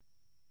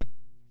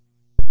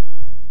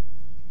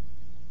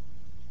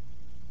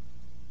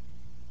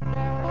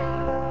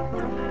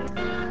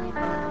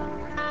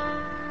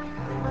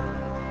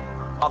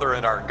Father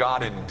and our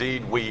God,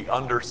 indeed we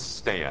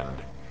understand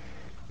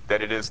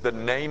that it is the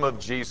name of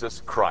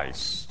Jesus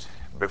Christ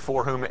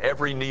before whom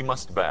every knee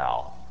must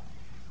bow,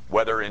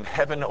 whether in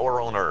heaven or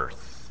on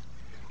earth,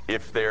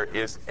 if there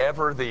is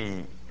ever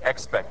the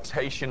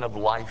expectation of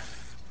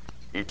life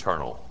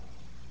eternal.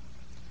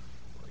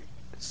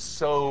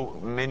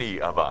 So many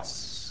of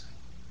us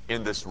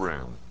in this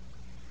room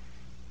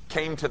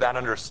came to that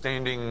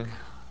understanding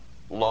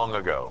long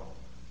ago,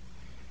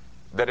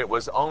 that it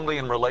was only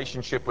in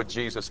relationship with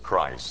Jesus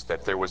Christ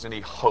that there was any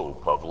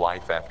hope of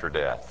life after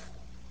death.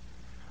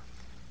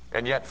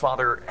 And yet,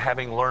 Father,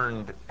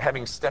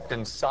 having stepped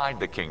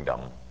inside the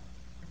kingdom,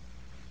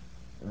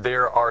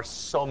 there are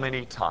so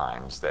many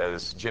times,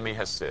 as Jimmy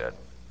has said,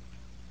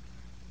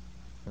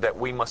 that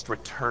we must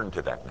return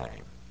to that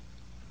name,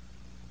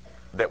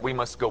 that we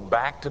must go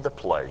back to the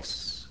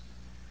place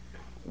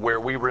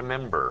where we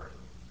remember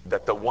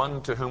that the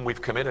one to whom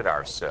we've committed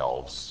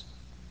ourselves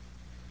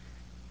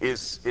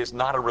is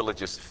not a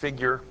religious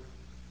figure,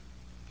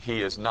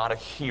 he is not a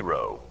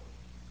hero,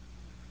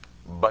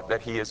 but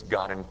that he is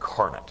God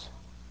incarnate.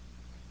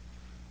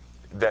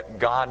 That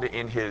God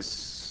in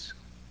his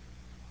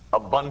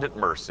abundant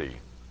mercy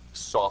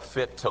saw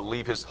fit to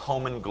leave his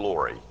home in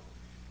glory,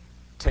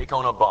 take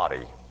on a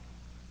body,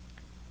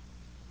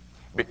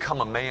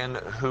 become a man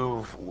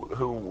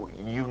who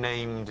you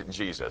named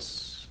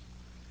Jesus.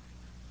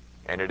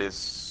 And it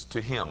is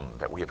to him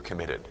that we have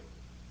committed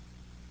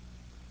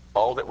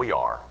all that we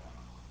are,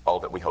 all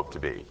that we hope to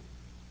be.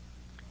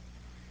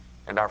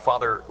 And our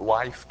Father,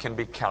 life can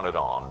be counted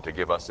on to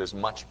give us as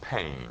much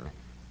pain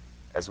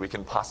as we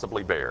can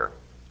possibly bear.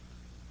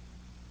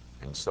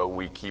 And so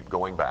we keep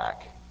going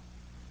back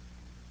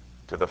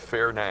to the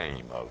fair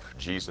name of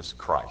Jesus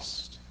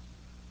Christ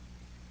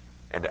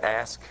and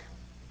ask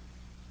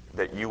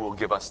that you will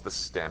give us the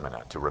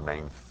stamina to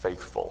remain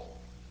faithful,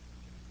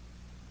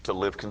 to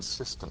live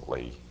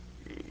consistently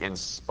in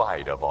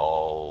spite of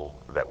all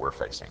that we're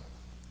facing.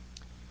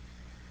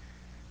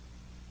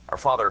 Our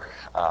Father,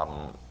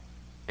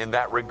 in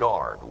that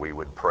regard, we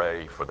would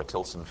pray for the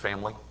Tilson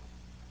family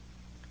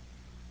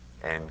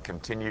and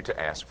continue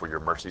to ask for your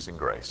mercies and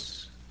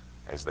grace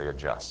as they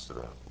adjust to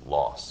the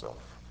loss of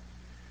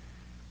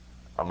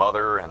a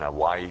mother and a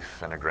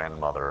wife and a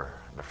grandmother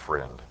and a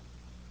friend.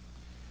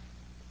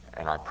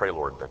 And I pray,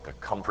 Lord, that the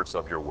comforts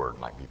of your word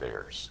might be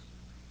theirs.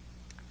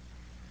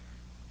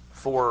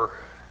 For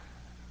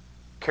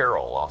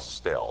Carol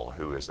Austell,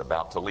 who is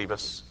about to leave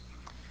us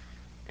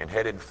and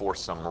headed for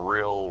some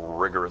real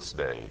rigorous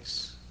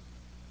days.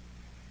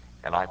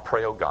 And I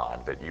pray, oh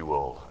God, that you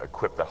will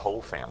equip the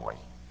whole family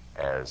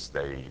as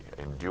they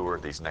endure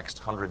these next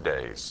 100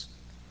 days.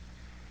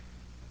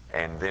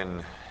 And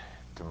then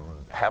to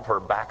have her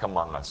back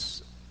among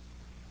us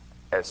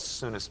as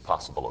soon as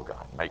possible, oh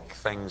God. Make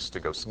things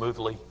to go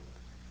smoothly,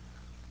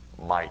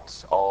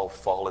 might all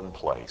fall in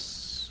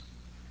place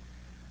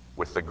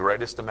with the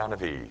greatest amount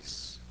of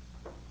ease.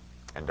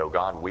 And oh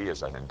God, we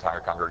as an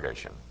entire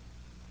congregation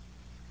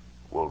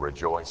will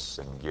rejoice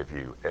and give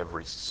you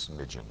every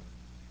smidgen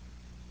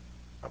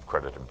of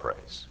credit and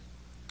praise.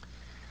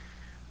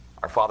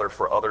 Our Father,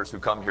 for others who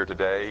come here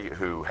today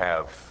who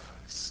have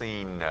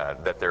seen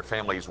that their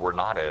families were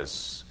not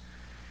as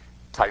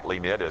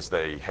tightly knit as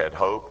they had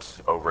hoped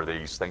over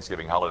these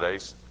Thanksgiving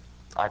holidays,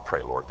 I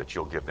pray, Lord, that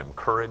you'll give them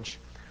courage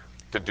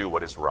to do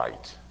what is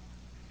right.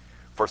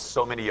 For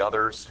so many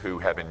others who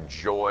have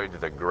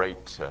enjoyed the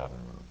great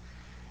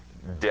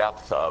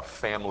depth of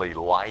family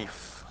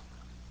life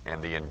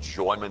and the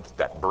enjoyment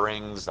that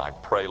brings, I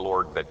pray,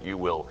 Lord, that you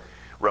will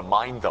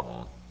remind them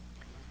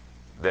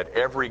that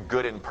every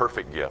good and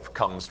perfect gift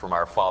comes from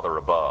our Father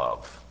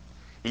above,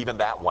 even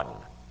that one,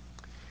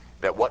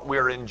 that what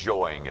we're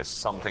enjoying is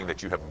something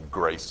that you have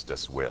graced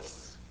us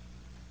with,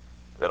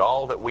 that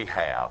all that we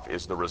have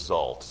is the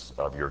result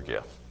of your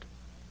gift.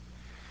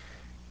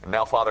 And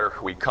now, Father,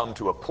 we come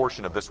to a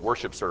portion of this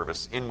worship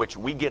service in which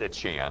we get a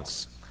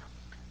chance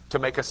to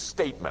make a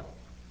statement,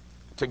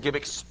 to give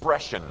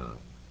expression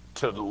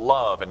to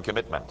love and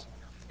commitment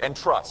and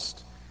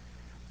trust.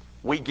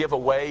 We give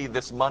away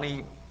this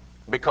money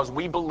because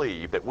we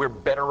believe that we're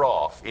better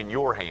off in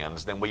your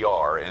hands than we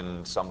are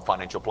in some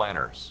financial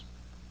planners.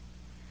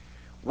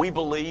 We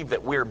believe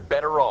that we're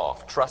better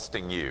off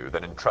trusting you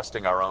than in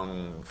trusting our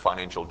own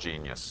financial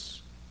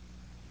genius.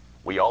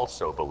 We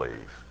also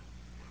believe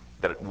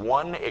that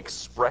one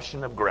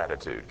expression of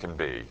gratitude can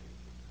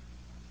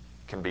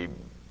be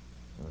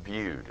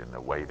viewed in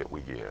the way that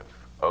we give.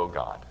 Oh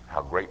God,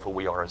 how grateful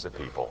we are as a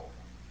people.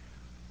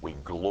 We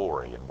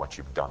glory in what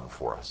you've done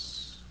for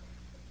us.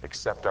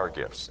 Accept our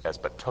gifts as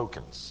but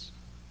tokens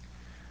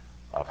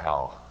of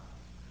how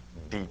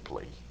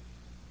deeply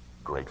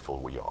grateful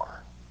we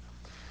are.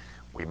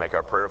 We make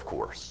our prayer, of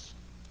course,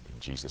 in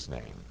Jesus'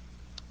 name.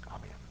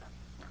 Amen.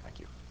 Thank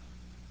you.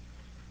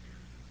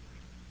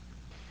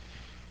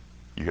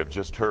 You have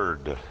just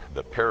heard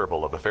the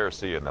parable of the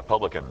Pharisee and the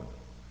publican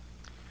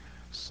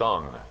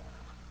sung.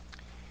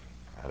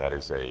 That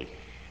is a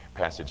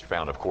passage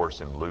found, of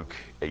course, in Luke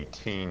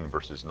 18,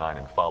 verses 9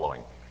 and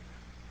following.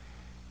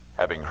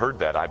 Having heard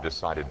that, I've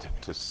decided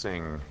to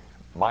sing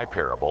my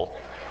parable.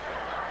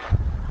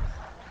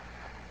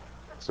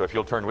 So if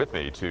you'll turn with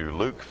me to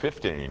Luke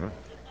 15,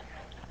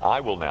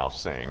 I will now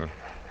sing.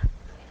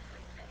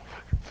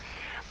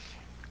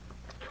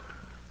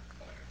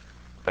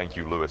 Thank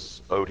you,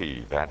 Louis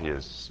Oti. That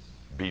is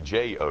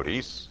B.J.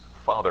 Oti's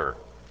father.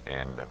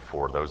 And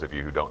for those of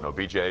you who don't know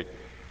B.J.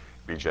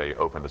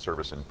 opened the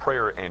service in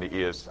prayer and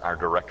is our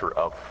director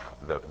of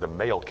the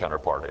male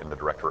counterpart and the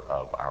director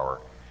of our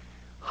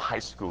high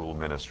school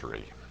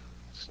ministry.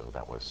 So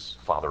that was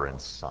father and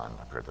son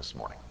up here this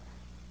morning.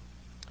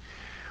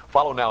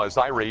 Follow now as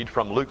I read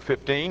from Luke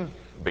 15,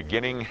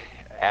 beginning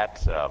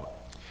at,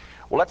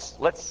 let's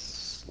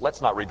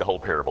not read the whole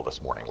parable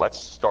this morning. Let's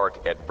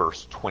start at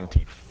verse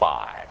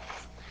 25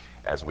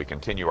 as we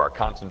continue our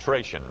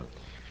concentration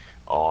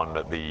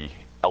on the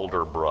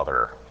elder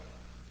brother.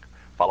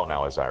 Follow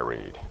now as I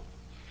read.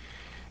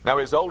 Now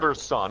his older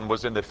son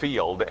was in the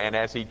field, and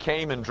as he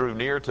came and drew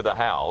near to the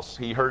house,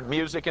 he heard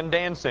music and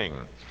dancing.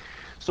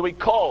 So he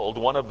called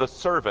one of the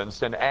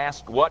servants and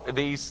asked what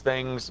these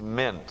things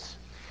meant.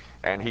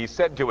 And he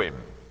said to him,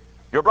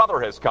 "Your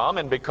brother has come,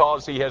 and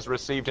because he has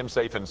received him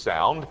safe and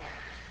sound,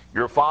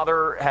 your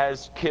father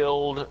has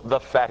killed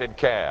the fatted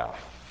calf."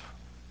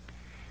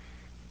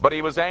 But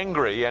he was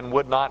angry and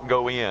would not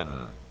go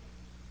in.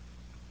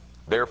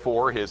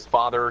 Therefore his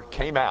father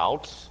came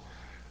out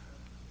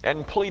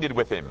and pleaded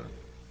with him.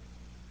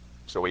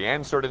 So he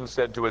answered and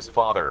said to his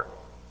father,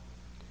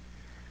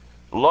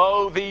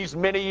 "Lo, these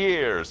many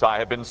years I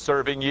have been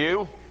serving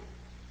you.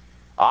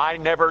 I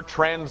never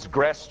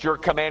transgressed your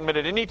commandment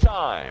at any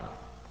time.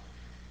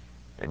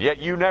 And yet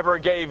you never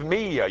gave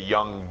me a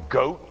young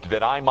goat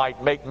that I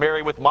might make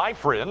merry with my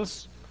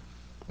friends.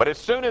 But as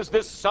soon as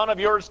this son of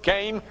yours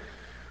came,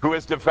 who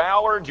has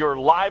devoured your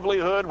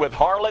livelihood with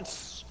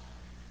harlots,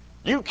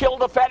 you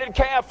killed a fatted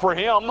calf for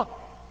him."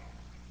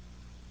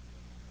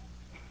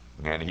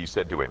 And he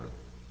said to him,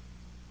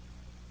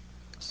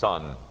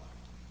 "Son,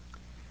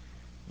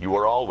 you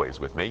are always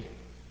with me,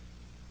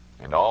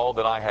 and all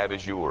that I have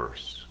is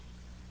yours.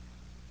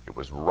 It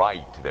was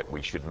right that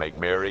we should make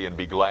merry and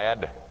be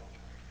glad,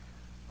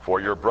 for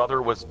your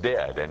brother was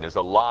dead and is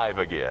alive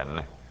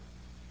again,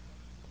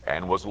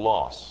 and was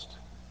lost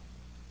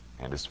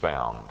and is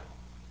found.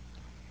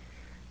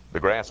 The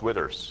grass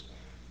withers,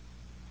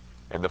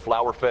 and the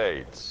flower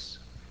fades,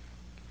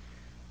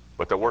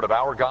 but the word of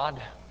our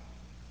God,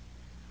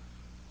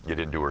 it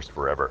endures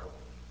forever."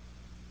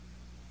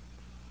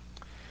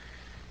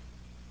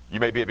 You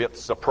may be a bit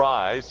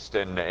surprised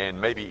and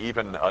maybe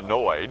even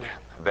annoyed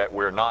that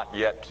we're not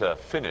yet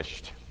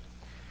finished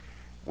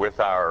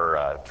with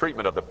our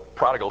treatment of the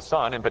prodigal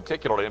son, in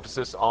particular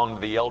emphasis on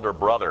the elder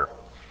brother.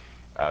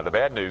 The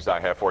bad news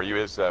I have for you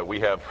is we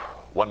have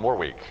one more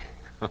week,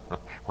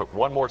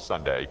 one more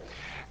Sunday,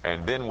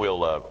 and then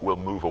we'll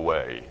move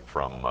away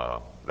from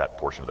that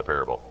portion of the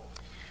parable.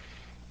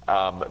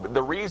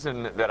 The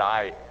reason that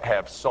I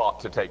have sought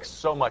to take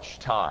so much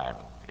time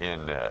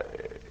in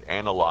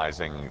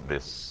analyzing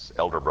this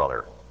elder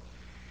brother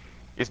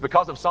is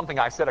because of something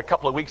I said a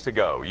couple of weeks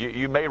ago.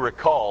 You may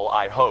recall,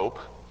 I hope,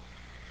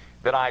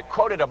 that I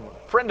quoted a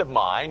friend of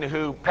mine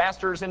who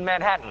pastors in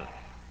Manhattan.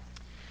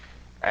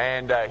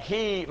 And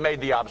he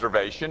made the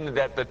observation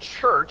that the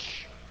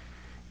church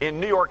in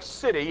New York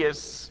City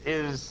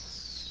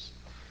is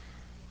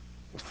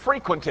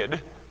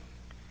frequented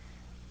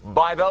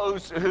by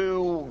those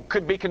who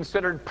could be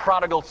considered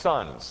prodigal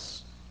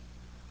sons.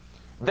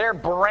 Their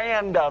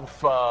brand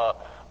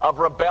of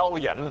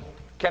rebellion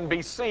can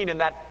be seen in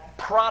that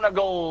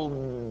prodigal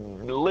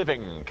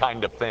living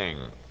kind of thing.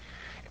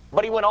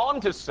 But he went on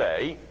to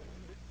say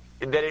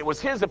that it was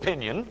his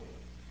opinion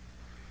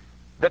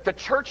that the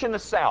church in the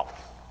South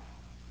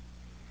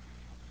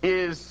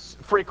is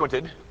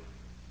frequented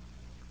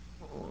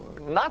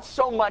not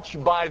so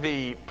much by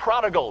the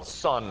prodigal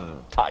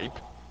son type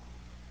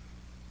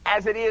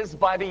as it is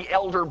by the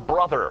elder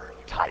brother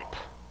type.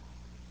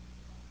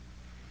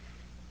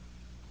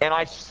 And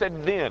I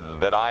said then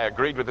that I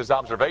agreed with his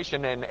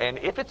observation, and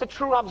if it's a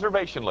true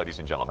observation, ladies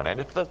and gentlemen, and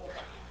if the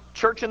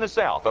church in the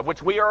South, of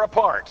which we are a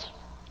part,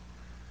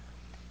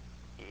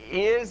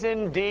 is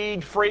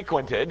indeed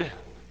frequented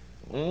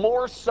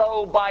more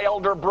so by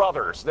elder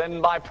brothers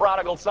than by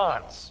prodigal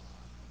sons,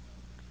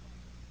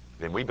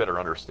 then we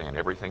better understand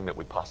everything that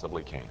we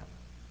possibly can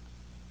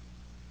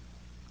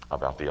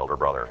about the elder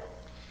brother.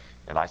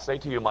 And I say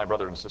to you, my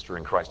brother and sister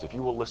in Christ, if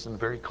you will listen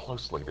very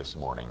closely this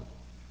morning,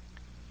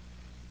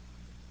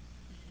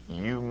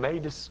 you may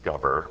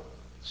discover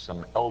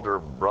some elder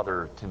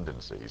brother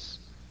tendencies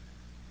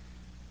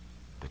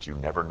that you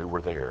never knew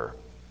were there.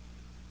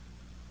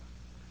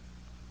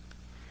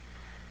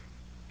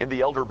 In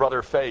the elder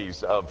brother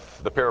phase of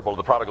the parable of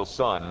the prodigal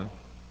son,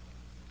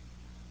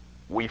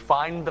 we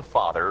find the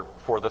father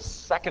for the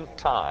second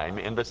time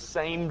in the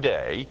same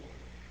day.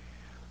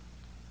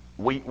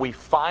 We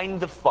find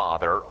the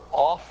father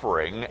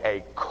offering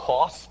a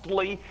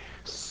costly,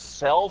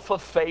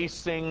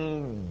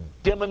 self-effacing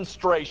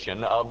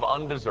demonstration of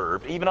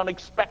undeserved, even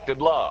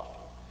unexpected love.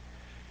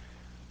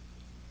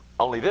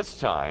 Only this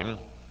time,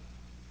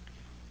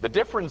 the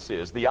difference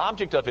is the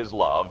object of his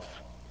love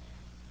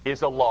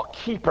is a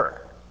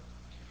lawkeeper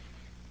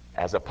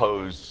as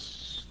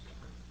opposed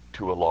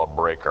to a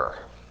lawbreaker.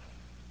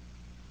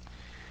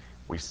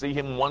 We see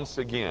him once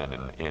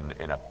again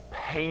in a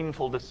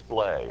painful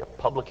display of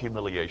public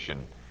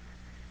humiliation,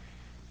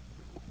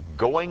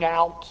 going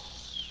out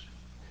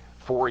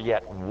for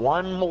yet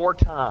one more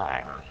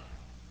time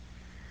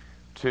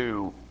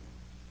to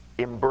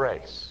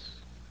embrace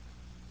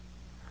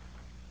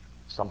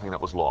something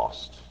that was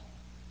lost.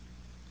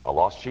 A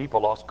lost sheep, a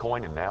lost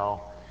coin, and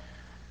now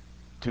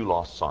 2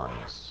 lost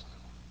sons.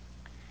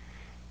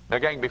 Now,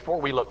 gang,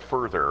 before we look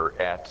further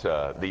at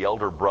the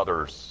elder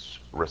brother's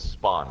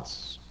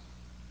response,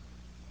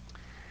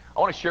 I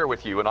want to share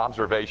with you an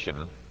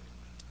observation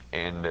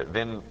and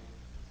then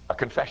a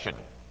confession.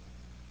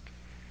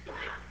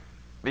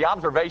 The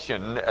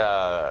observation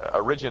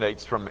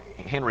originates from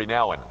Henry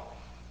Nouwen.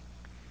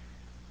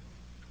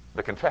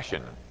 The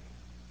confession,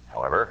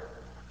 however,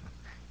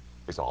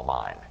 is all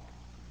mine.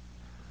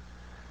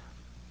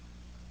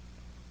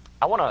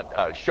 I want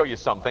to show you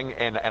something,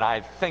 and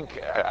I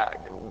think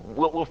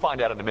we'll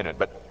find out in a minute,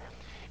 but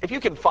if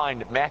you can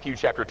find Matthew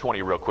chapter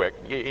 20 real quick,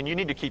 and you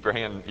need to keep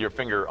your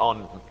finger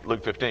on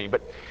Luke 15,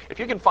 but if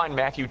you can find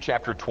Matthew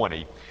chapter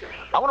 20,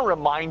 I want to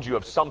remind you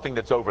of something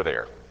that's over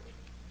there.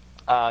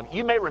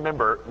 You may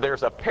remember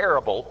there's a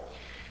parable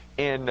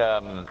in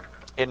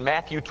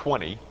Matthew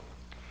 20,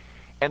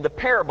 and the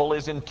parable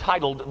is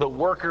entitled The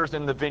Workers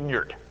in the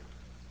Vineyard.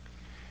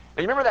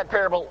 Now, you remember that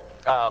parable?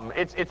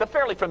 It's a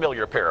fairly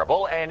familiar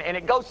parable, and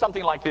it goes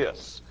something like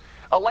this.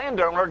 A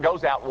landowner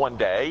goes out one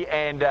day,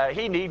 and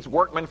he needs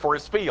workmen for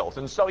his fields.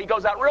 And so he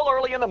goes out real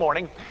early in the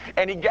morning,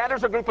 and he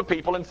gathers a group of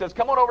people and says,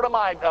 come on over to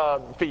my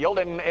field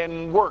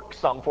and work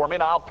some for me,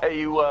 and I'll pay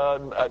you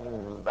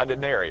a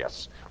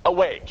denarius, a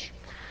wage.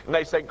 And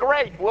they say,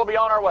 great, we'll be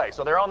on our way.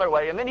 So they're on their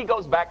way, and then he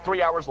goes back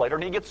 3 hours later,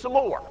 and he gets some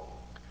more.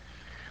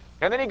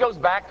 And then he goes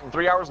back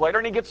 3 hours later,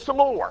 and he gets some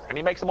more. And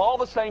he makes them all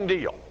the same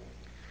deal.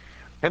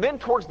 And then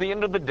towards the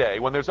end of the day,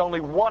 when there's only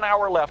 1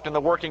 hour left in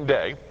the working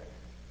day,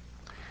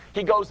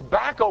 he goes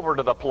back over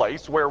to the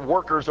place where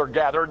workers are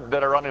gathered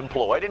that are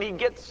unemployed, and he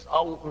gets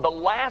the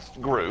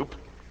last group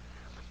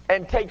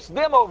and takes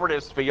them over to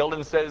his field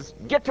and says,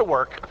 get to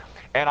work,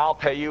 and I'll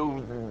pay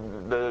you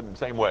the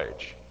same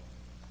wage.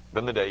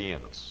 Then the day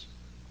ends.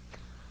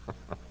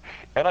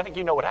 And I think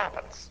you know what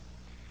happens.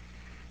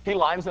 He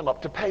lines them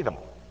up to pay them.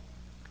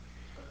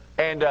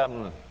 And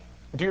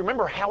do you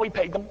remember how he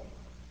paid them?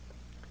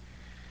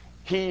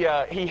 He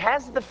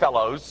has the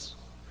fellows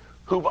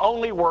who've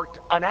only worked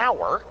an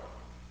hour.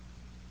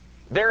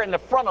 They're in the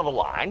front of the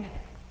line.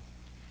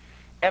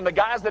 And the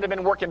guys that have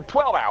been working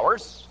 12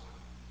 hours,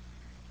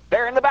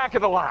 they're in the back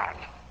of the line.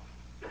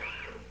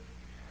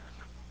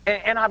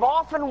 And I've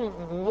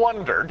often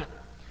wondered,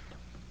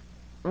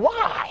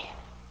 why?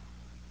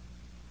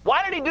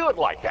 Why did he do it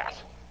like that?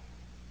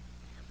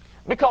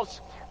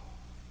 Because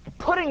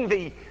putting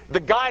the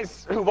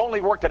guys who've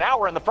only worked an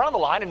hour in the front of the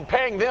line and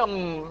paying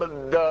them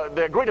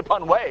the agreed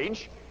upon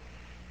wage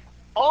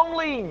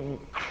only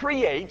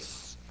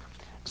creates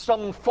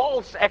some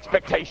false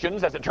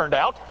expectations, as it turned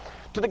out,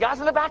 to the guys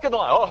in the back of the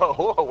line.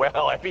 Oh,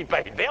 well, if he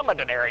paid them a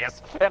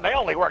denarius and they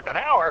only worked an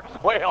hour,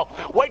 well,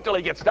 wait till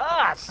he gets to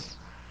us.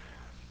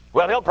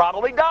 Well, he'll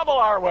probably double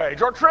our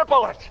wage or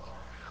triple it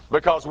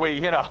because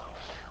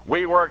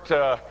we worked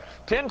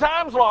 10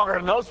 times longer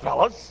than those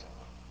fellas.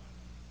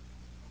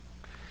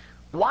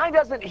 Why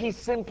doesn't he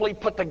simply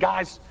put the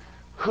guys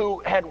who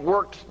had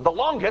worked the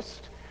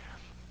longest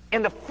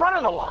in the front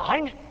of the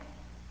line,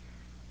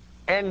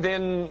 and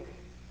then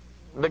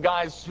the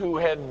guys who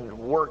had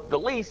worked the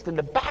least in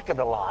the back of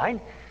the line,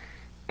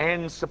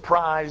 and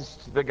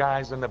surprised the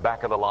guys in the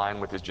back of the line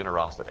with his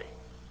generosity?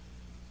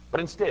 But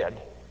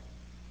instead,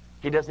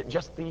 he does it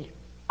just the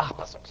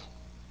opposite.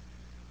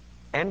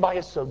 And by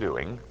his so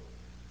doing,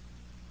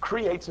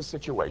 creates a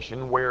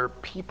situation where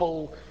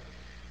people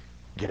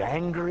get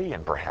angry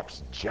and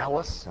perhaps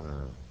jealous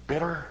and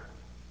bitter.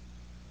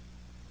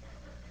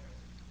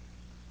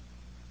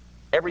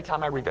 Every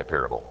time I read that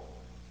parable,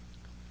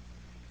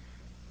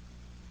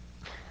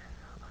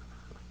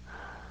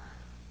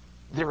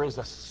 there is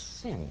a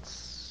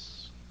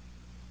sense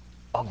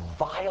of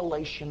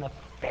violation of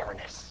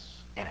fairness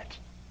in it,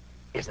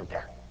 isn't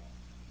there?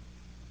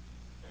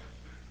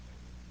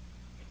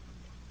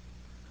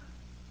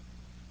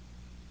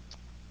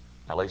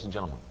 Now, ladies and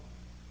gentlemen,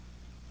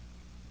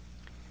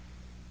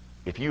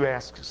 if you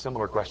ask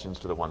similar questions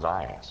to the ones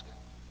I ask,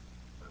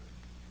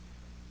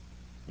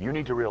 you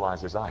need to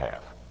realize, as I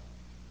have,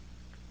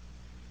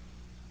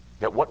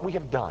 that what we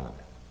have done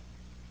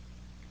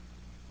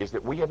is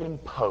that we have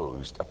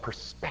imposed a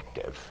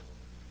perspective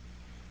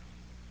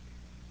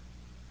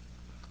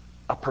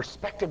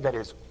that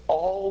is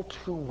all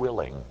too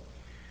willing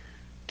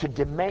to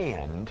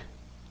demand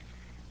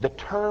the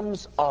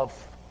terms of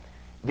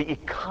the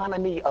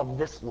economy of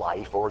this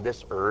life or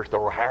this earth,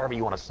 or however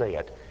you want to say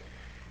it.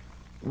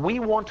 We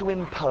want to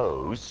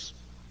impose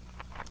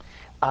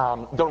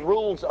the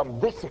rules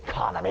of this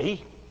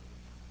economy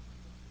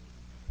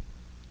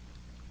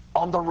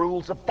on the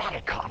rules of that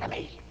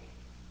economy.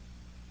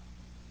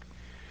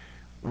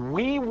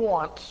 We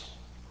want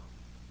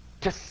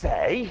to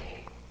say,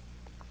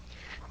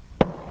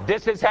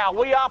 this is how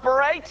we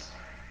operate,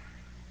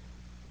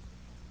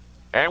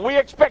 and we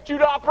expect you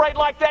to operate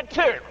like that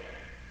too.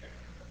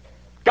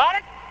 Got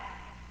it?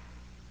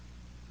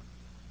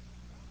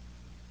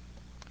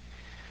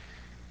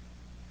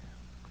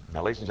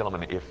 Now, ladies and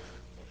gentlemen,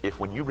 if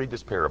when you read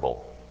this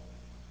parable,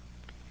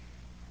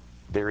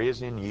 there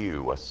is in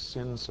you a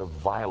sense of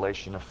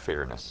violation of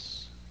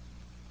fairness,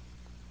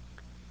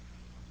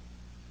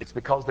 it's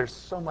because there's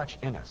so much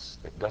in us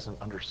that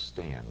doesn't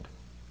understand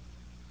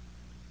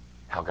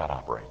how God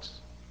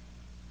operates.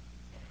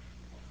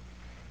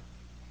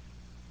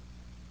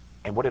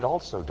 And what it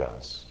also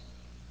does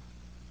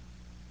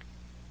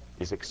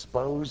is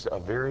expose a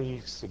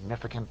very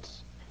significant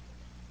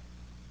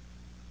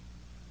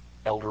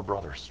elder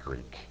brother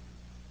streak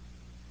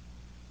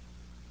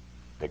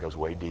that goes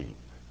way deep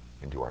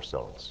into our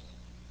souls.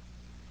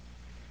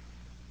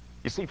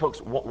 You see,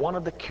 folks, one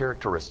of the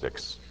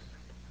characteristics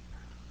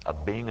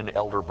of being an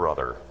elder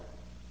brother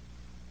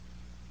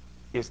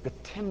is the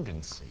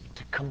tendency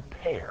to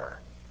compare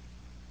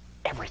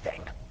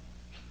everything.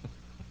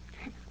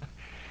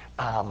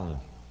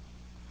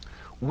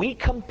 We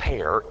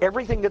compare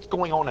everything that's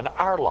going on in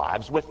our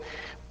lives with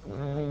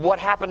what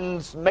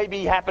happens,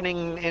 maybe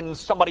happening in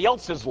somebody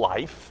else's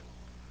life,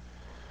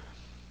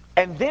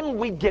 and then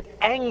we get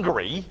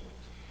angry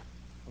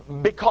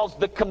because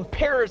the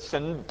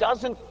comparison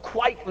doesn't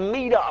quite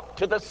meet up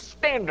to the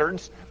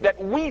standards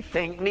that we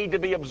think need to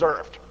be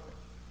observed.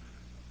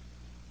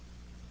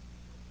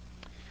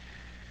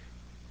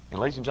 And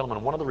ladies and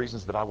gentlemen, one of the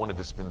reasons that I wanted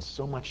to spend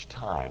so much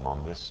time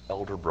on this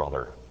elder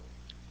brother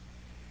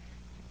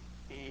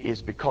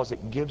is because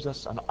it gives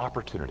us an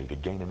opportunity to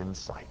gain an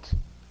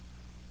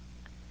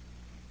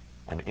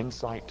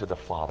insight to the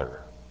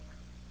Father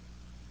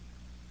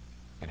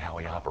and how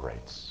he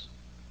operates.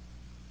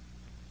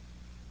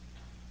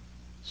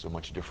 So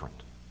much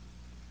different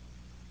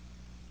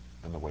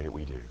than the way that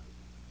we do.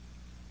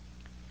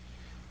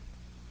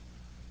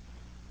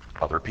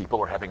 Other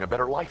people are having a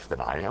better life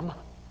than I am.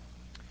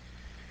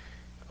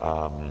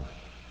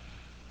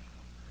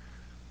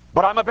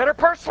 But I'm a better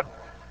person.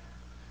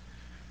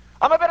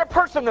 I'm a better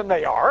person than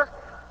they are.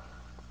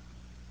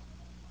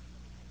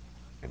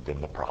 And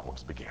then the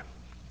problems begin.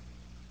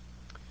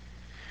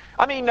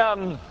 I mean,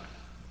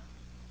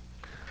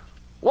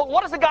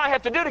 what does the guy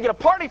have to do to get a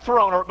party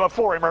thrown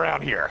before him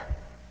around here?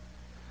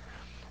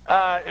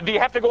 Do you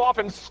have to go off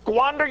and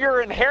squander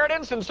your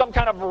inheritance in some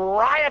kind of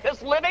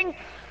riotous living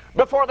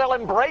before they'll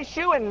embrace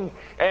you and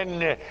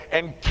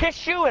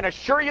kiss you and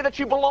assure you that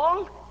you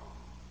belong?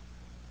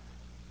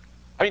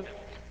 I mean,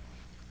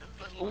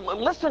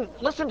 listen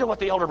to what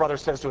the elder brother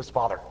says to his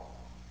father.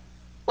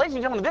 Ladies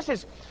and gentlemen, this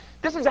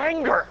is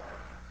anger.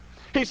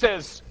 He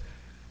says,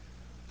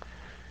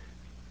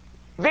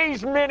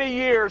 these many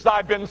years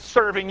I've been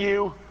serving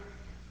you,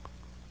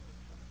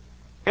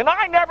 and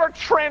I never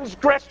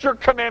transgressed your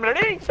commandment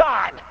at any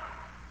time.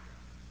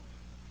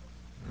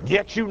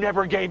 Yet you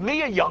never gave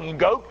me a young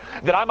goat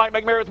that I might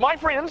make merry with my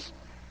friends.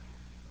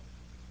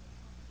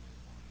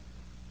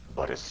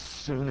 But as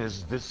soon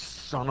as this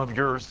son of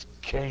yours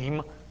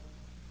came,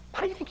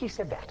 how do you think he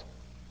said that?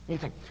 You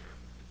think,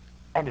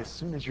 and as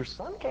soon as your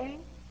son came?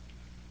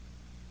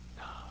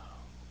 No.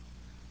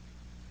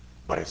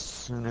 But as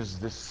soon as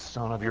this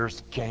son of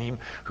yours came,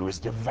 who has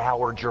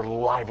devoured your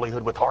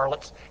livelihood with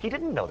harlots, he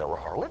didn't know there were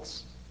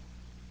harlots.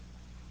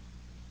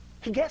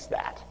 He guessed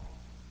that.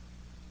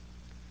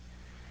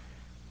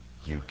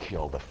 You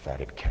killed a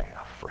fatted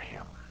calf for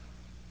him.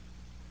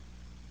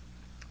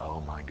 Oh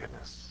my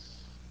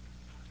goodness.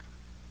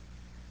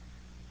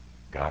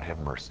 God have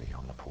mercy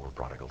on the poor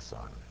prodigal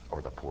son,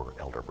 or the poor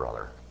elder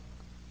brother.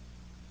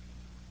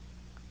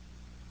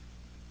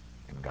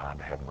 And God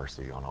have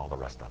mercy on all the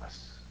rest of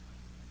us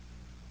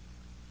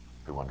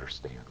who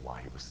understand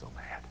why he was so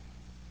mad.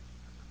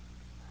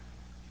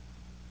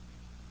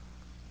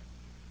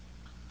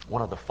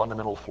 One of the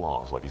fundamental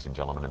flaws, ladies and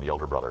gentlemen, in the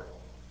elder brother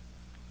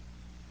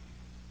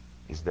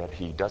is that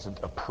he doesn't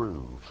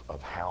approve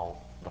of how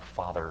the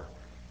Father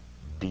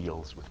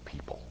deals with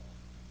people.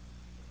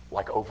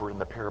 Like over in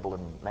the parable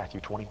in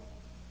Matthew 20.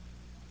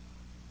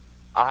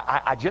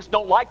 I just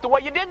don't like the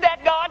way you did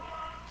that, God.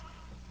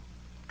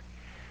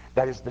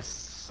 That is the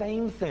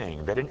same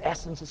thing that in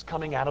essence is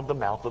coming out of the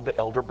mouth of the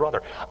elder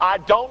brother. I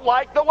don't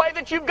like the way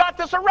that you've got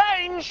this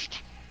arranged.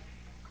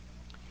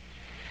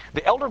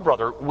 The elder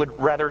brother would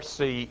rather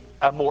see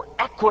a more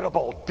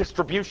equitable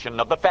distribution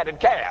of the fatted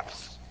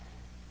calves.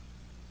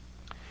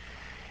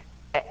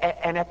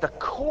 And at the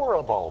core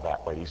of all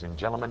that, ladies and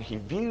gentlemen, he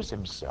views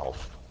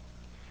himself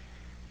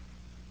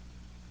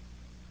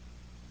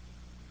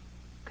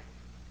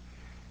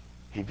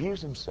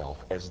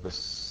as the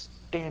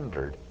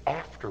standard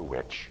after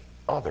which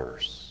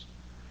others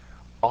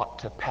ought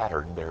to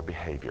pattern their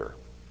behavior.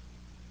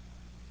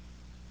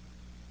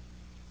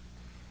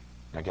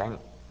 Now, gang,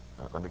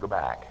 let me go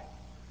back.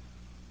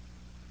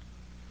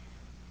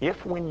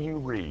 If when you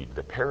read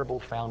the parable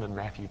found in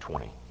Matthew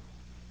 20,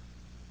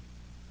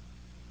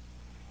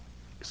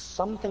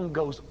 something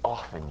goes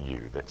off in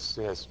you that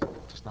says,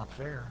 it's just not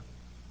fair,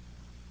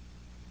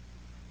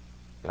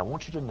 then I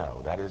want you to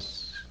know that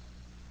is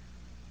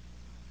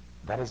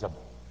a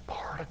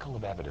particle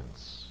of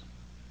evidence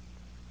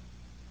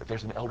that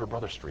there's an elder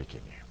brother streak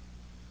in you.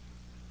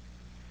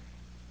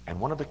 And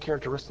one of the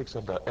characteristics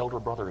of the elder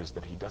brother is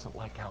that he doesn't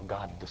like how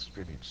God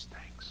distributes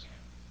things.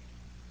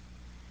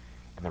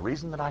 And the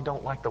reason that I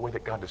don't like the way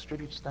that God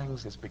distributes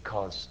things is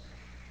because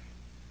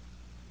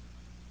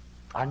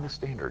I'm the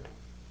standard.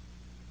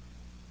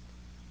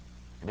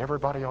 And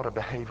everybody ought to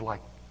behave like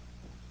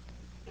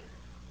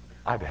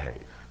I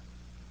behave.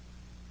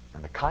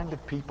 And the kind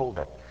of people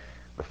that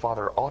the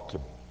Father ought to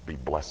be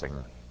blessing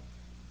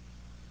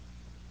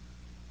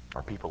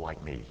are people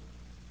like me.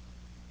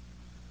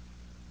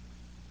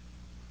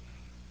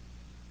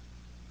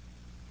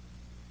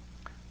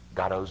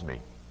 God owes me.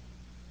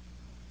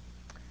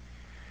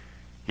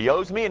 He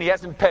owes me and he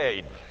hasn't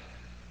paid.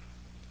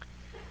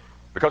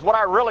 Because what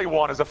I really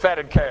want is a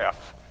fatted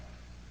calf.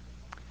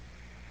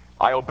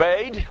 I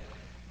obeyed,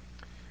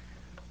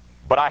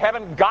 but I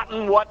haven't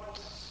gotten what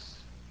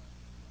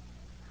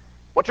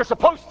you're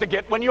supposed to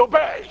get when you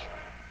obey.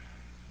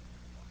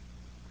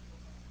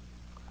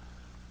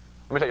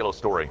 Let me tell you a little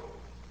story.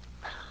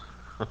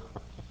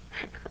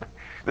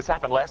 This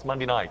happened last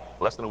Monday night,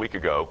 less than a week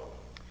ago.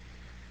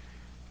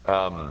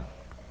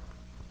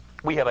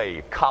 We have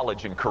a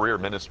college and career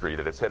ministry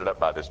that is headed up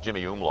by this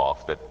Jimmy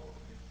Umloff that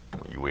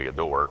we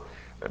adore.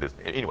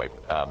 Anyway,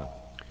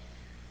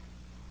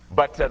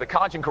 but the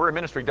college and career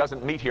ministry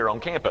doesn't meet here on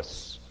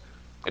campus.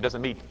 It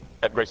doesn't meet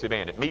at Gracie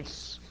Van. It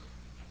meets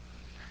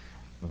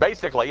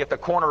basically at the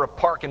corner of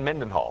Park and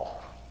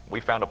Mendenhall.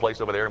 We found a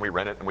place over there and we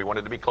rent it, and we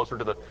wanted to be closer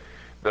to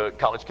the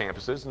college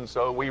campuses, and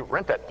so we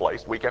rent that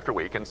place week after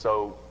week. And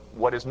so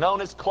what is known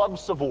as Club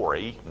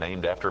Savory,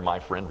 named after my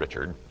friend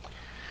Richard,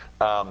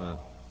 Club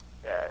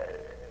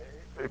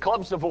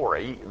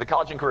Savory, the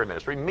college and career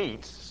ministry,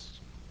 meets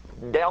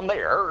down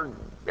there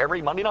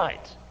every Monday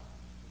night.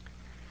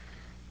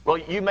 Well,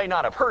 you may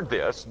not have heard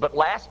this, but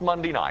last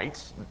Monday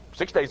night,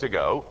 6 days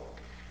ago,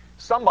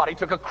 somebody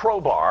took a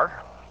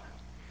crowbar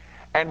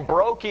and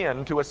broke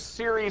into a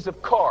series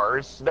of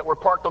cars that were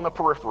parked on the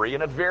periphery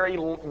in a very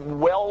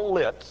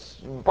well-lit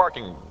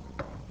parking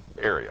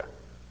area.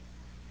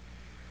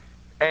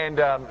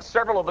 And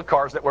several of the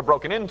cars that were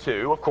broken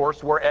into, of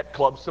course, were at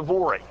Club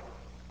Savory.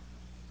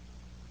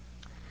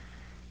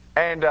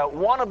 And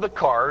one of the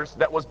cars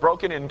that was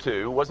broken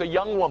into was a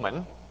young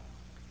woman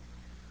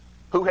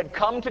who had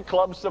come to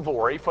Club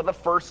Savory for the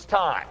first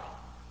time.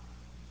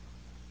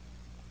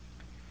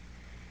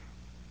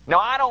 Now,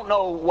 I don't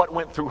know what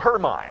went through her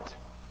mind,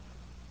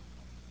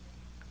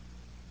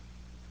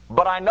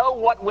 but I know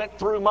what went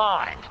through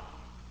mine.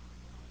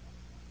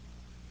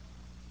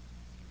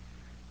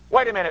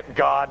 Wait a minute,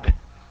 God.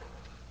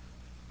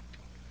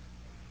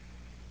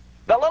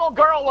 The little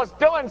girl was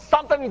doing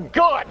something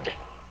good,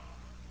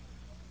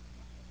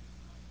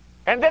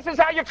 and this is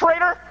how you treat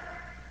her?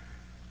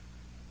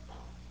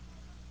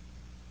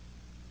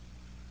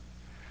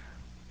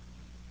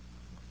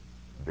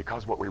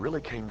 Because what we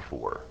really came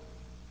for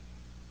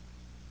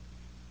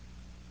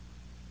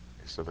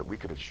is so that we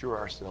could assure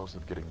ourselves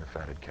of getting the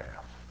fatted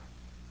calf.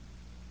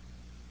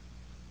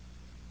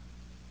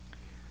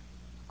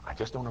 I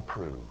just don't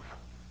approve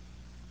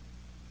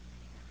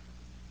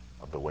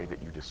of the way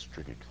that you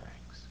distribute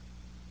things.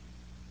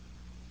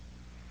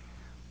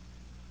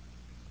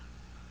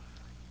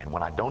 And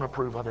when I don't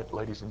approve of it,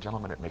 ladies and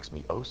gentlemen, it makes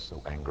me oh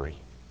so angry.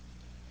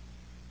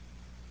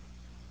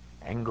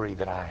 Angry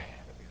that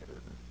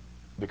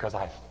because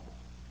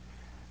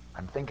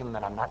I'm thinking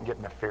that I'm not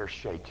getting a fair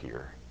shake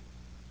here.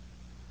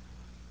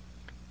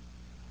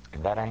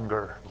 And that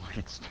anger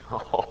leads to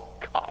all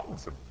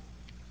kinds of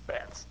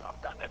bad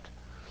stuff, doesn't it?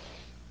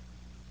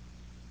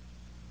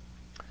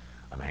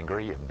 I'm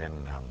angry, and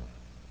then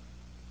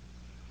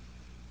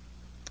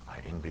I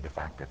envy the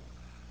fact that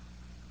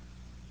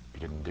you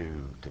didn't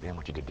do to them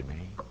what you did to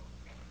me.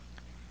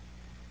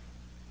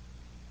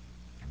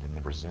 And then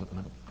the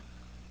resentment.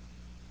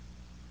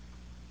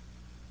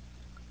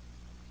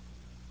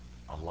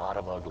 A lot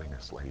of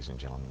ugliness, ladies and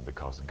gentlemen,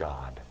 because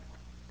God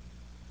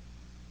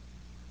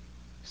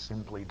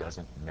simply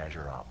doesn't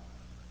measure up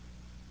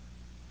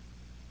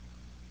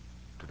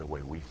to the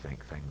way we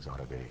think things ought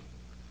to be.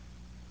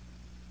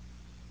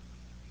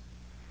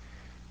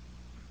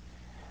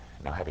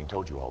 Now, having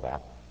told you all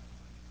that,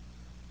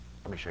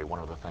 let me show you one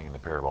other thing in the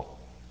parable.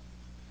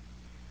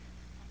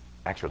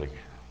 Actually,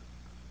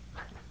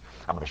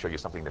 I'm going to show you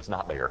something that's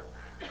not there.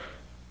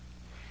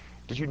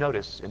 Did you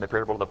notice in the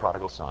parable of the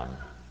prodigal son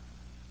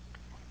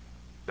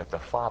that the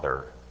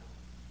father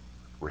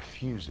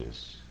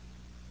refuses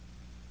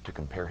to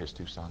compare his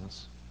two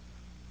sons?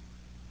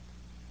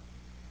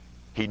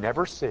 He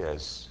never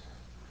says,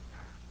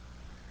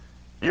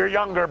 your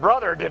younger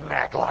brother didn't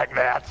act like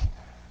that.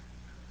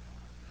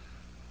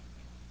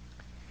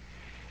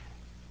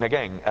 Now,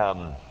 gang,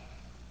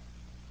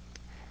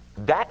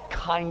 that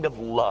kind of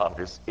love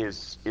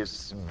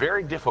is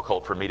very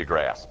difficult for me to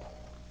grasp.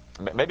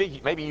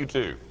 Maybe you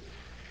too.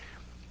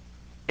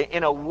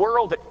 In a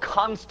world that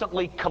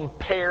constantly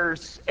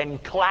compares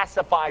and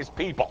classifies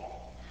people,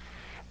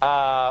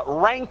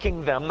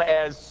 ranking them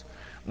as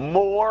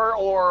more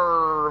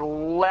or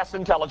less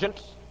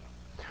intelligent,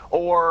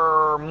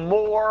 or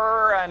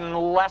more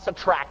and less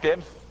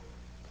attractive,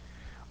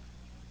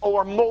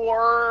 or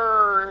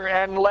more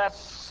and less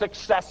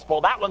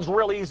successful. That one's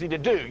real easy to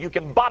do. You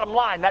can bottom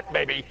line that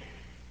baby.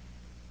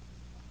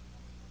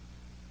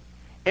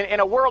 In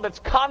a world that's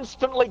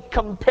constantly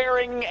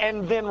comparing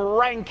and then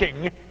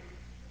ranking,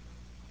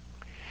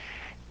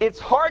 it's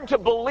hard to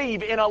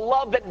believe in a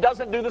love that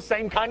doesn't do the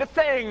same kind of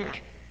thing.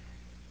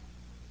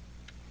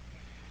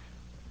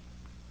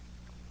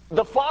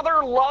 The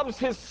Father loves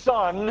His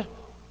Son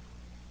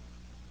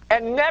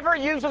and never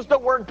uses the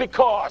word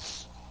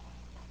because.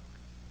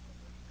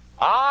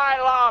 I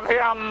love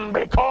Him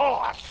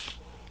because.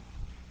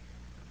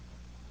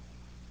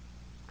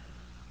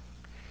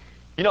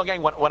 You know,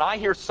 again, when I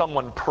hear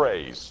someone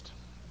praised,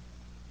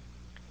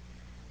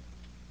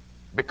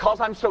 because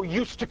I'm so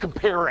used to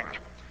comparing,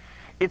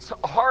 it's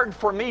hard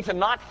for me to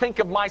not think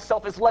of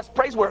myself as less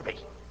praiseworthy.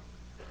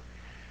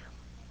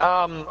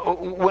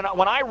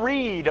 When I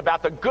read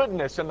about the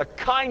goodness and the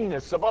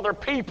kindness of other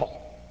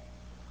people,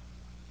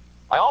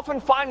 I often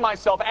find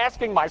myself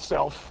asking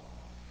myself,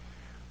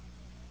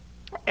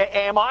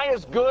 am I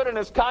as good and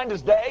as kind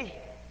as they?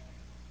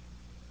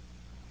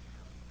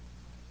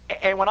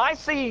 And when I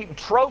see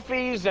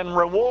trophies and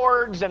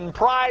rewards and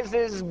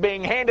prizes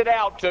being handed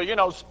out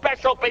to,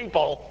 special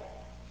people,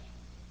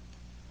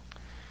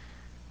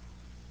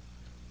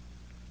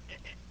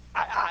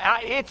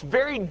 it's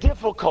very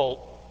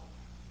difficult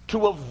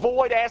to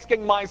avoid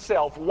asking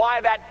myself why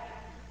that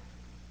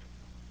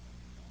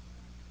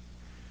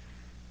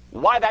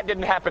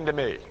didn't happen to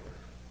me.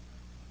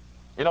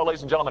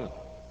 Ladies and gentlemen,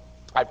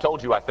 I've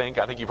told you, I think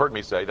you've heard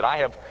me say that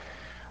I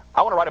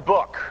want to write a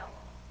book.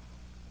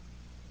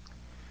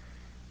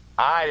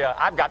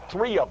 I've got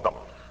 3 of them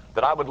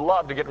that I would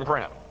love to get in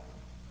print.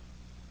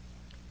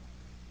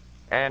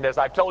 And as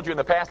I've told you in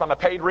the past, I'm a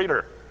paid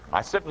reader.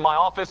 I sit in my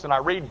office and I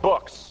read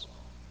books.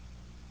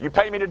 You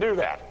pay me to do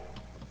that.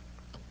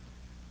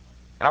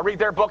 And I read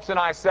their books and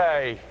I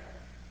say,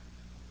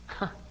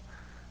 that's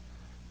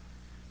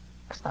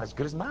not as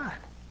good as mine.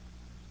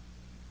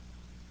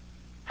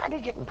 How did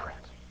it get in print?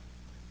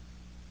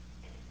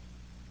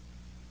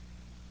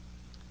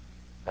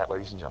 That,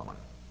 ladies and gentlemen,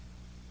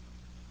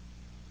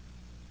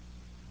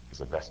 is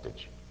a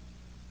vestige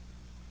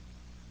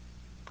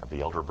of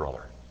the elder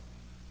brother.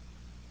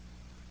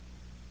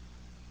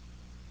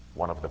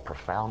 One of the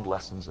profound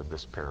lessons of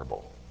this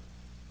parable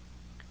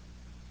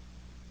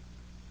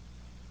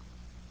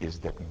is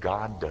that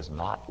God does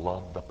not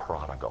love the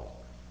prodigal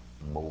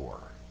more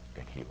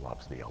than He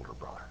loves the elder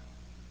brother.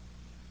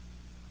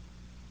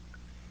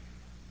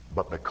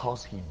 But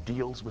because He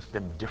deals with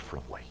them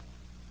differently,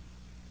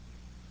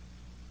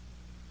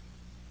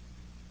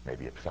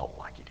 maybe it felt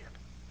like He did.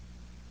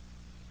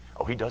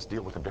 Oh, He does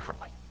deal with them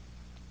differently.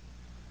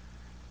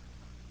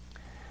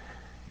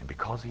 And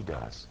because He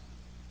does,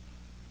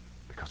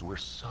 because we're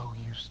so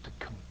used to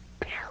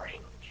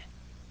comparing,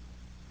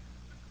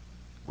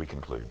 we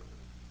conclude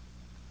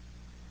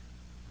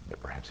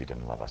that perhaps He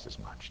didn't love us as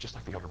much, just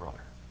like the elder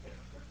brother.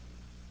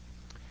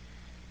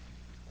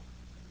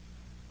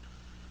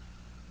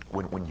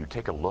 When you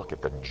take a look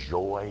at the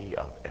joy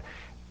of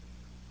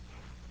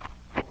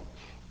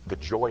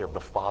the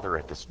father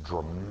at this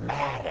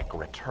dramatic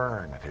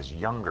return of his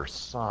younger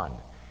son,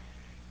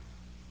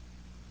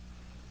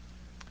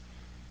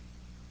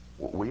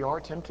 we are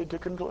tempted to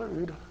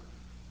conclude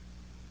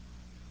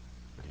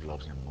that He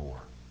loves him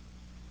more.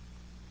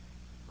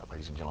 But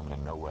ladies and gentlemen,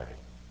 in no way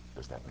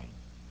does that mean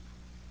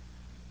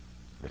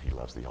that He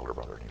loves the elder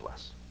brother any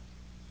less.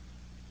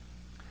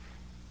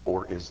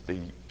 Or is the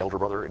elder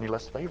brother any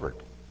less favored?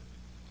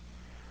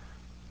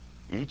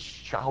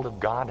 Each child of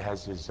God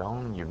has his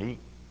own unique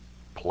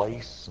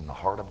place in the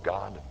heart of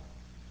God.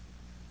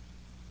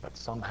 But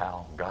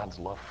somehow God's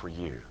love for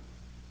you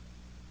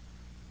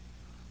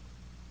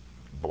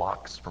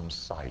blocks from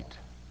sight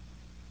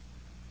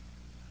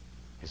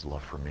His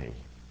love for me.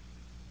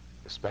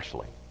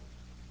 Especially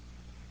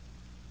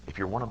if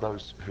you're one of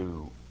those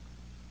who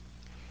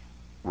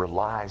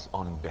relies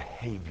on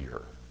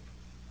behavior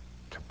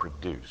to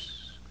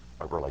produce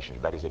a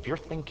relationship. That is, if you're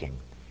thinking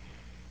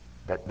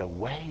that the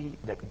way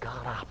that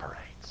God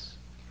operates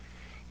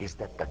is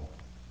that the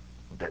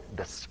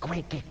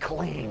squeaky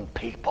clean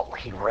people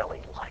He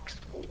really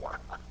likes more.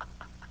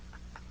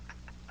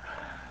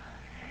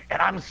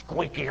 And I'm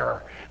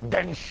squeakier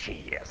than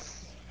she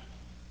is.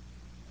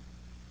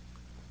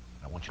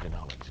 I want you to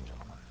know, ladies and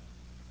gentlemen,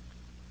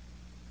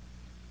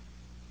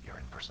 you're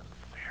in for some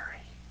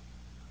very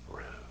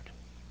rude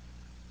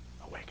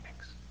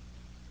awakenings.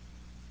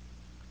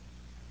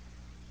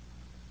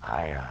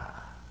 I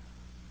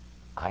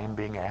am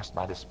being asked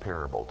by this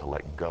parable to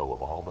let go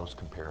of all those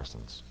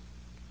comparisons,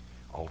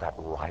 all that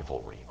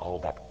rivalry, all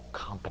that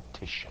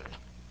competition,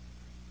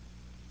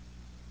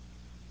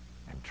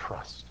 and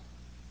trust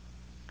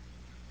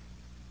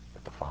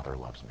that the Father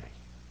loves me.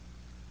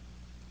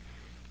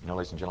 You know,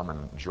 ladies and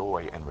gentlemen,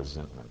 joy and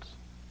resentment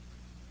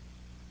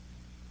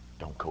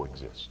don't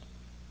coexist.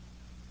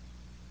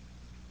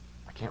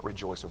 I can't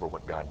rejoice over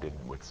what God did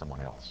with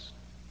someone else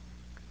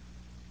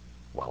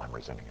while I'm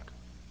resenting it.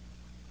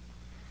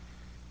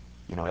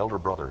 You know, elder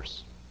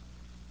brothers,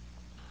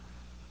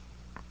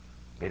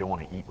 they don't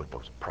want to eat with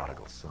those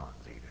prodigal sons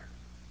either,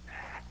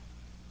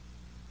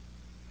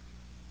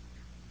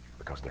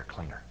 because they're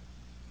cleaner.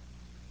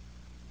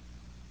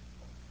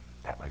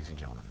 That, ladies and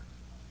gentlemen,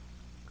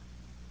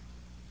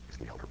 is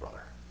the elder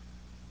brother.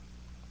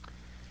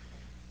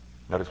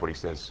 Notice what he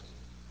says.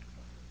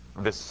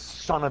 This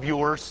son of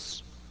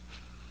yours,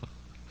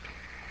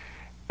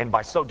 and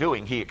by so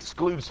doing, he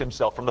excludes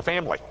himself from the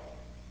family.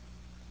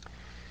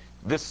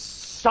 This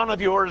son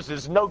of yours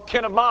is no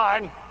kin of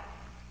mine,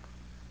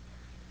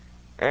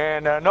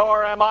 and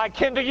nor am I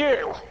kin to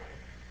you,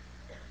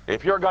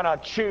 if you're going to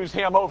choose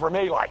him over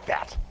me like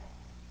that.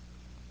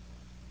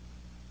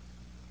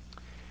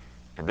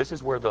 And this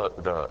is where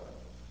the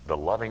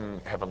loving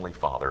Heavenly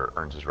Father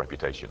earns his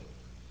reputation.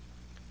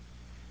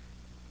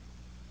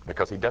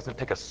 Because he doesn't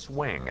take a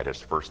swing at his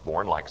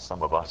firstborn like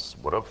some of us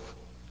would have.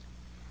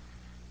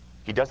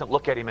 He doesn't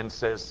look at him and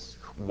says,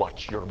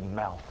 "Watch your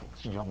mouth,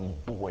 young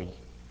boy.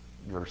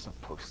 You're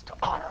supposed to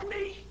honor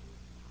me."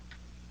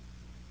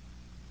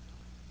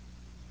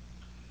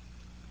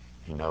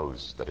 He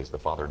knows that as the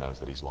father knows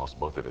that he's lost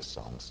both of his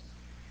sons.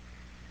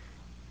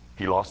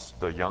 He lost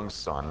the young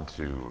son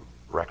to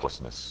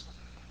recklessness.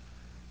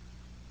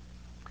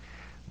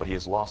 But he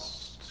has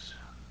lost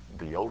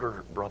the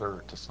older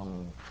brother to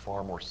some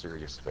far more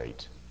serious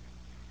fate,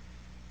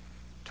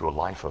 to a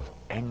life of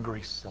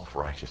angry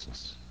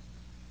self-righteousness.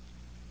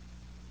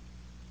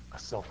 A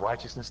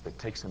self-righteousness that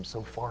takes him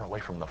so far away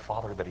from the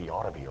father that he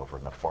ought to be over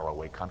in the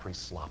faraway country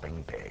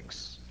slopping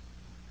pigs.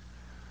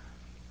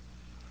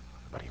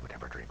 But he would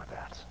never dream of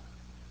that.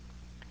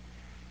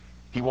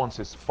 He wants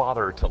his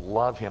father to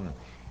love him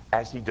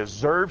as he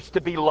deserves to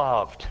be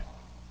loved.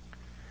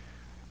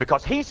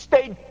 Because he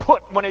stayed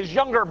put when his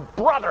younger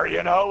brother,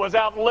 was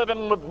out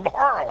living with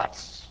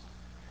harlots.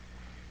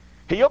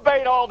 He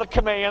obeyed all the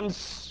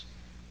commands.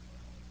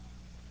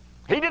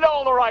 He did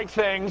all the right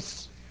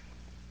things.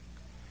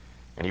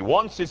 And he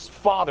wants his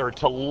father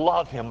to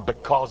love him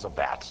because of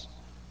that.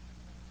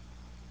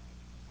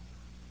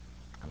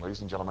 And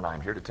ladies and gentlemen, I am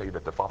here to tell you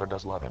that the father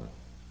does love him.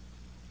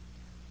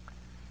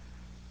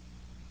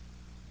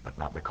 But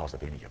not because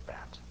of any of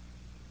that.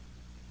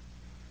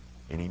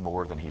 Any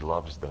more than he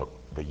loves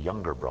the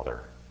younger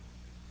brother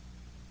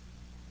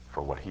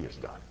for what he has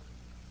done.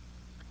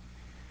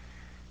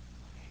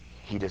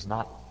 He does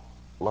not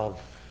love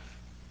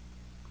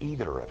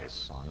either of his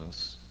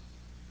sons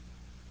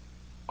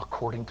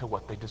according to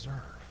what they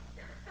deserve.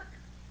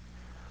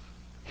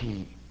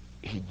 He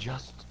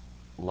just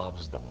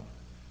loves them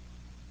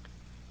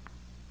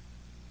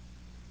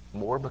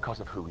more because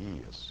of who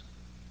he is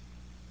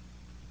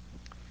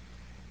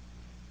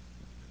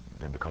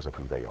than because of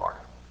who they are.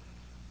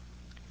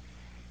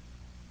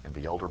 And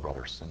the elder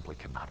brother simply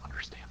cannot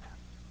understand that.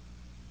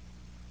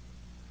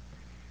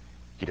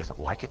 He doesn't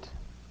like it.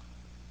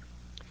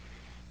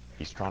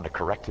 He's trying to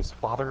correct his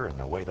father in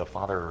the way the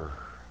father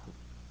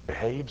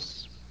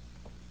behaves.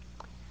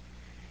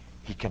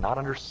 He cannot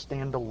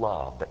understand a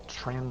love that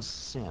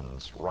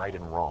transcends right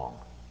and wrong.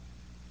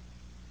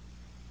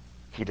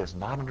 He does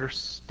not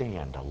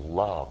understand a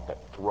love that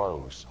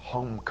throws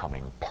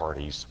homecoming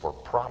parties for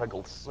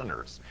prodigal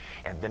sinners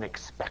and then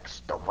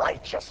expects the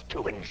righteous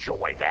to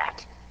enjoy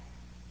that.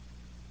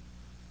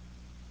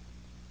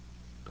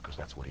 Because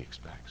that's what he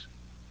expects.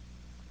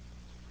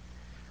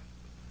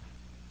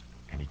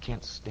 And he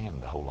can't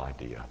stand the whole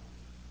idea.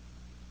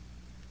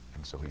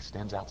 And so he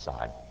stands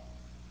outside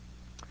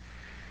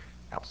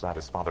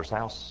his father's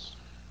house,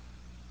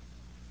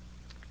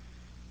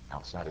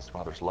 outside his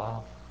father's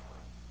love,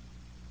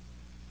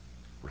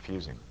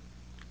 refusing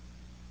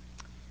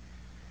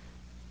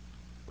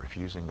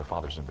the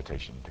father's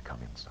invitation to come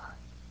inside.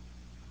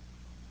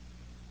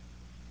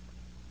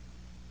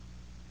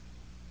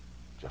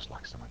 Just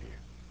like some of you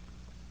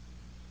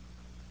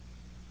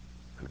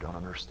who don't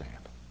understand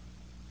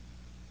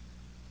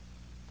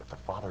that the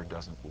Father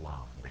doesn't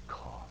love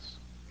because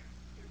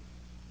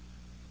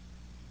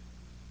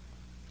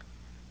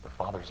the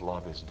Father's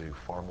love is due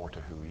far more to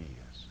who he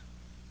is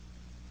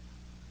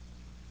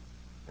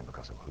than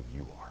because of who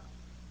you are.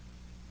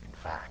 In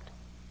fact,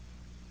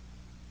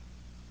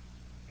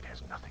 it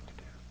has nothing to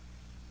do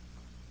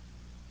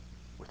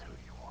with who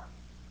you are.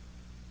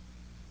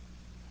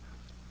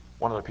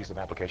 One other piece of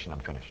application,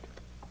 I'm finished.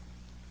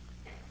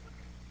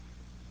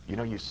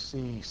 You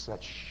see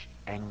such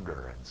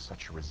anger and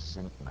such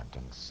resentment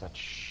and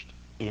such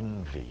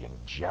envy and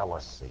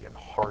jealousy and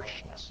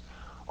harshness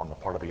on the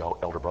part of the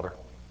elder brother.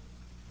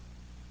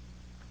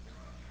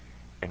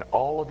 And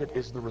all of it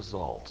is the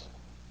result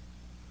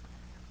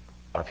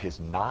of his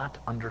not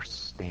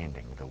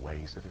understanding the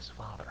ways of his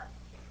father.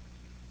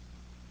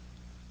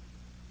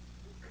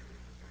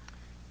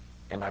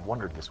 And I've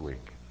wondered this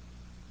week,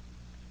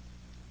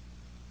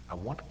 I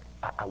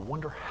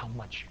wonder how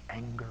much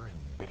anger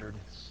and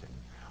bitterness and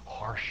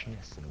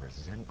harshness and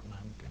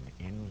resentment and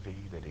envy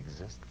that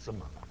exists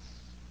among us.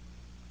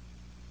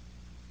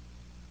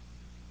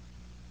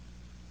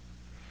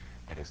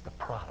 That is the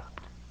product,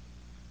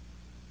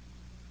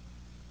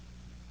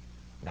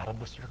 not of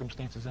the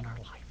circumstances in our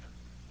life.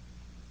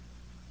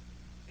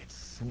 It's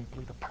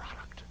simply the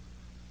product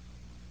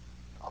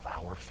of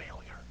our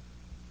failure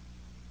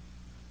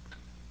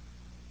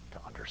to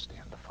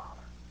understand the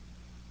Father.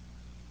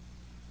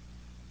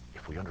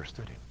 If we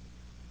understood him,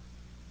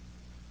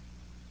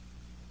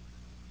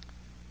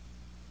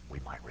 we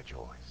might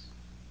rejoice.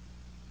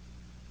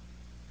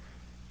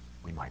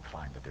 We might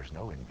find that there's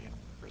no envy and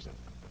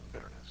resentment and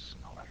bitterness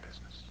and all that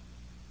business.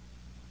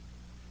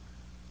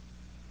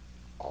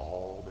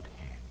 All that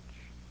hinge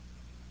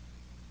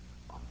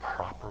on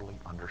properly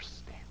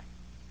understanding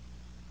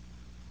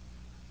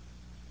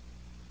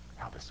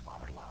how this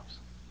Father loves.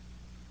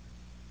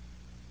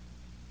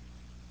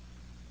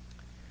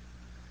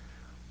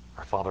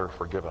 Our Father,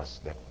 forgive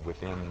us that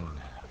within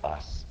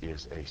us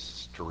is a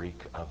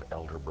streak of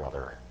elder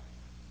brother.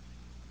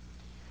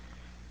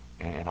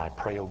 And I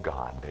pray, oh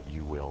God, that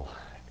you will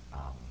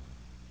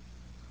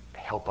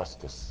help us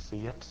to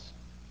see it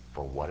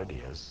for what it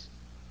is,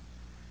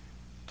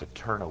 to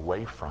turn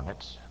away from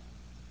it,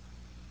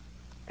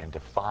 and to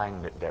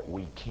find that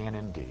we can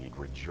indeed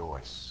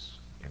rejoice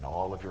in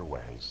all of your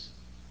ways,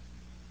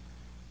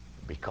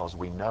 because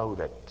we know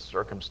that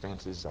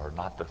circumstances are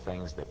not the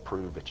things that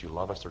prove that you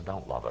love us or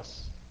don't love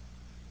us.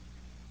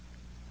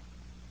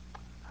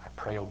 I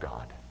pray, oh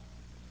God,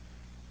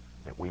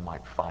 that we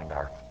might find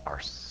our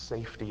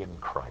safety in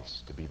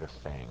Christ to be the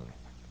thing,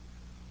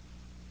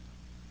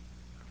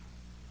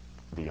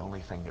 the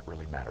only thing that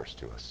really matters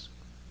to us.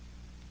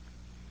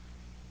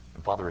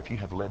 And Father, if you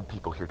have led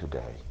people here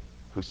today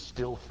who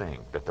still think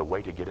that the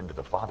way to get into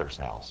the Father's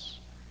house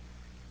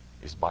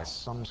is by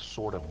some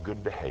sort of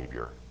good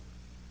behavior,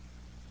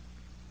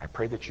 I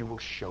pray that you will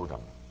show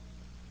them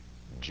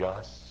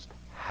just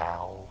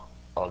how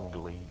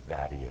ugly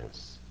that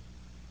is,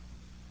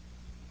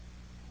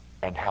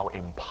 and how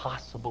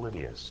impossible it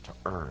is to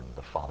earn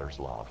the Father's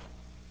love,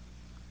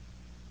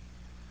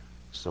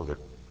 so that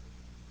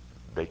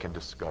they can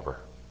discover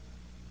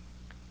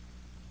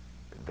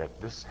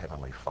that this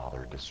Heavenly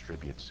Father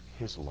distributes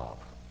his love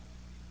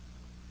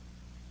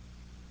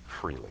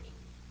freely.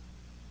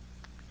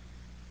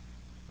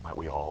 Might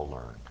we all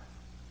learn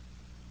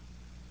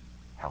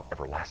how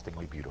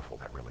everlastingly beautiful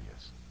that really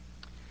is.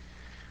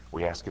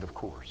 We ask it, of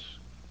course,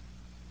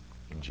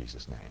 in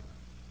Jesus' name.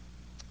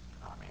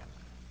 Amen.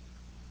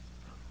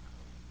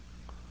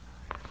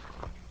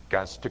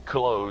 Guys, to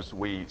close,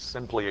 we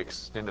simply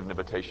extend an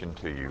invitation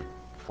to you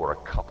for a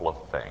couple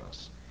of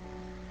things.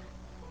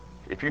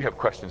 If you have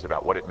questions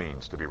about what it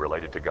means to be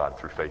related to God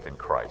through faith in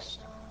Christ,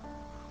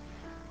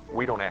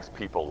 we don't ask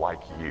people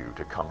like you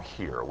to come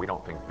here. We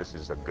don't think this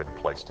is a good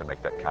place to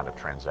make that kind of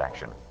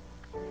transaction.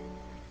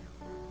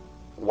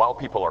 While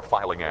people are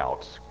filing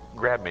out,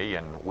 grab me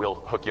and we'll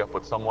hook you up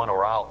with someone,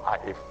 or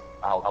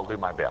I'll do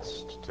my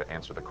best to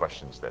answer the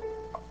questions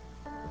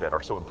that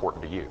are so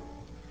important to you.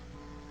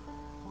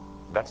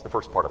 That's the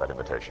first part of that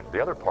invitation.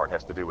 The other part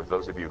has to do with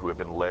those of you who have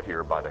been led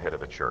here by the head of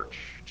the church,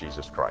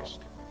 Jesus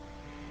Christ.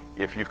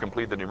 If you've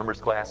completed the new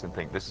members class and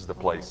think this is the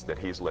place that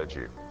he's led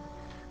you,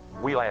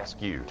 we'll ask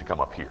you to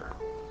come up here.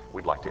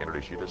 We'd like to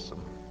introduce you to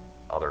some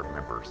other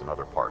members and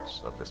other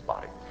parts of this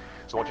body.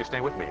 So won't you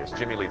stand with me as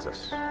Jimmy leads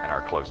us in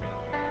our closing.